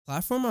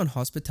Platform on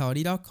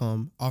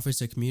Hospitality.com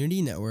offers a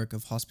community network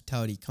of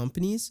hospitality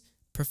companies,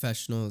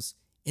 professionals,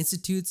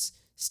 institutes,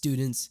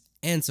 students,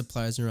 and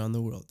suppliers around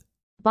the world.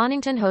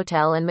 Bonington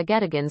Hotel and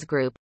McGettigans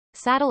Group.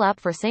 Saddle up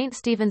for St.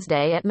 Stephen's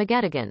Day at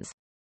McGettigans.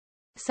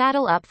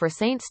 Saddle up for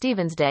St.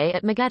 Stephen's Day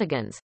at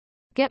McGettigans.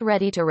 Get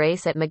ready to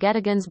race at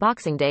McGettigans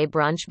Boxing Day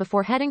brunch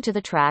before heading to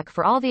the track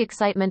for all the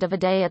excitement of a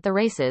day at the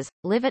races.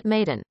 Live at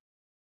Maidan,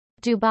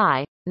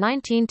 Dubai,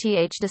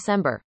 19th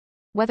December.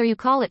 Whether you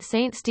call it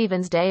St.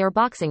 Stephen's Day or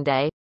Boxing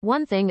Day,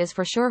 one thing is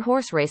for sure: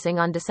 horse racing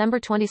on December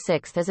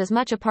 26th is as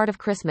much a part of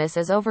Christmas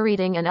as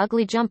overeating and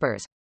ugly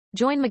jumpers.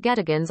 Join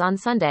McGettigans on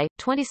Sunday,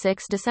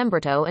 26 December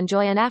to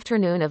enjoy an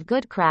afternoon of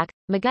good crack,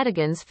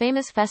 McGettigans'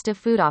 famous festive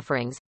food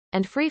offerings,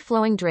 and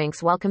free-flowing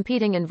drinks while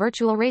competing in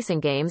virtual racing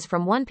games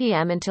from 1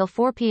 p.m. until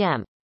 4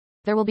 p.m.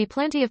 There will be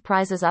plenty of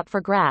prizes up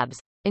for grabs,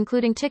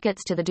 including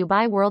tickets to the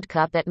Dubai World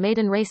Cup at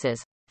Maidan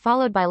Races,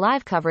 followed by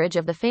live coverage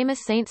of the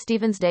famous St.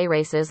 Stephen's Day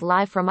races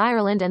live from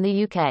Ireland and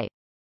the UK.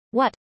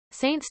 What?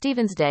 St.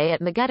 Stephen's Day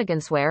at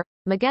McGettigans where?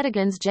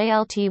 McGettigans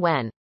JLT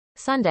when?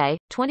 Sunday,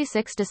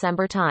 26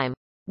 December time.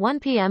 1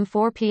 p.m.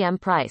 4 p.m.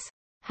 price.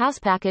 House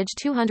package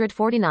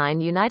 249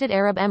 United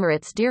Arab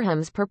Emirates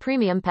dirhams per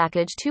premium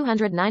package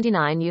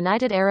 299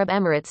 United Arab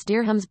Emirates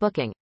dirhams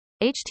booking.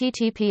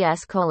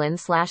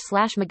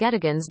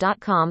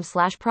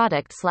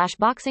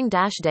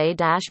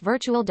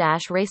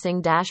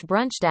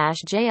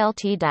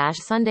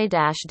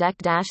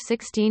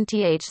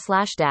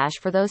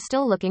 For those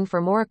still looking for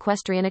more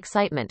equestrian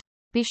excitement,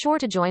 be sure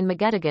to join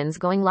McGettigans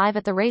going live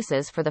at the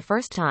races for the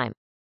first time.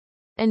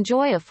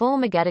 Enjoy a full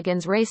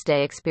McGettigans race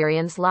day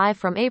experience live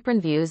from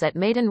apron views at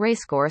Maidan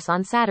Racecourse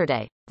on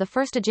Saturday, the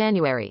 1st of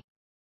January.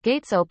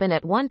 Gates open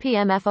at 1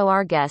 p.m.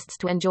 for guests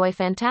to enjoy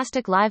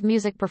fantastic live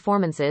music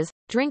performances,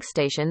 drink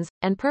stations,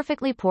 and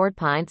perfectly poured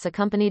pints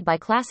accompanied by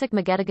classic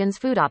McGettigans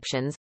food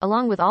options,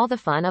 along with all the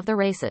fun of the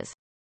races.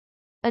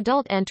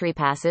 Adult entry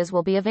passes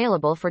will be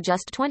available for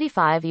just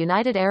 25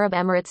 United Arab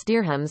Emirates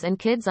dirhams and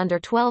kids under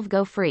 12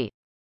 go free.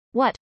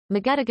 What?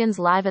 McGettigans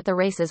live at the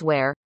races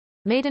where?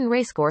 Maidan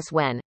Racecourse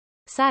when?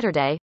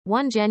 Saturday,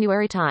 1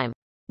 January time.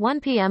 1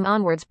 p.m.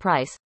 onwards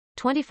price.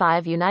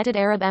 25 United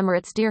Arab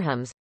Emirates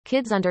dirhams.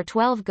 Kids under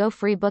 12 go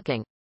free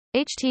booking.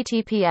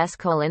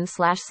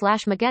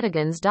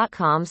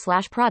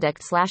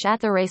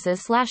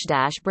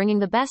 https://McGettigans.com/product/at-the-races/- bringing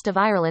the best of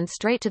Ireland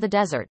straight to the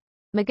desert.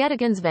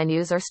 McGettigans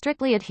venues are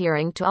strictly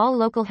adhering to all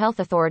local health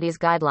authorities'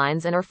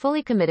 guidelines and are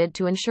fully committed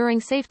to ensuring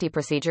safety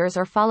procedures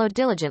are followed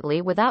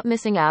diligently without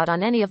missing out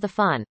on any of the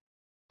fun.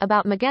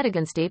 About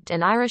McGettigans. Steeped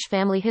in Irish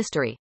family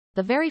history.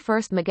 The very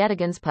first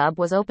McGettigans pub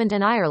was opened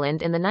in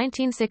Ireland in the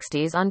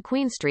 1960s on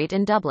Queen Street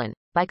in Dublin,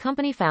 by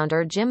company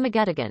founder Jim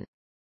McGettigan.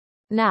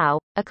 Now,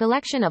 a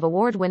collection of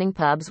award-winning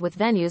pubs with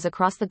venues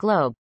across the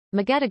globe,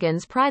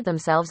 McGettigans pride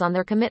themselves on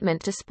their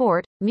commitment to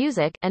sport,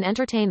 music, and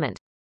entertainment.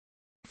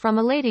 From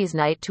a ladies'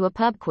 night to a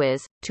pub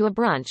quiz, to a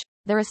brunch,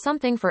 there is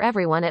something for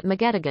everyone at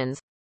McGettigans.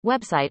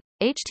 Website,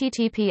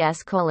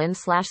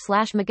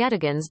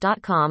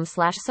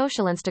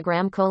 https://McGettigans.com/social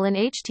Instagram: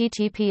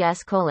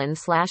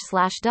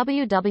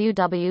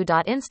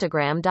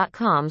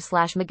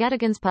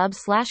 https://www.instagram.com/McGettiganspub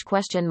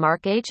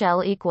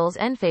 /?HL =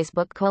 N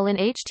Facebook: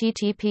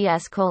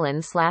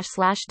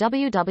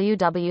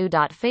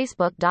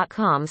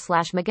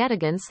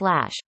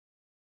 https://www.facebook.com/McGettigans/.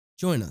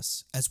 Join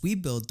us as we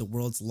build the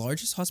world's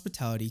largest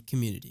hospitality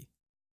community.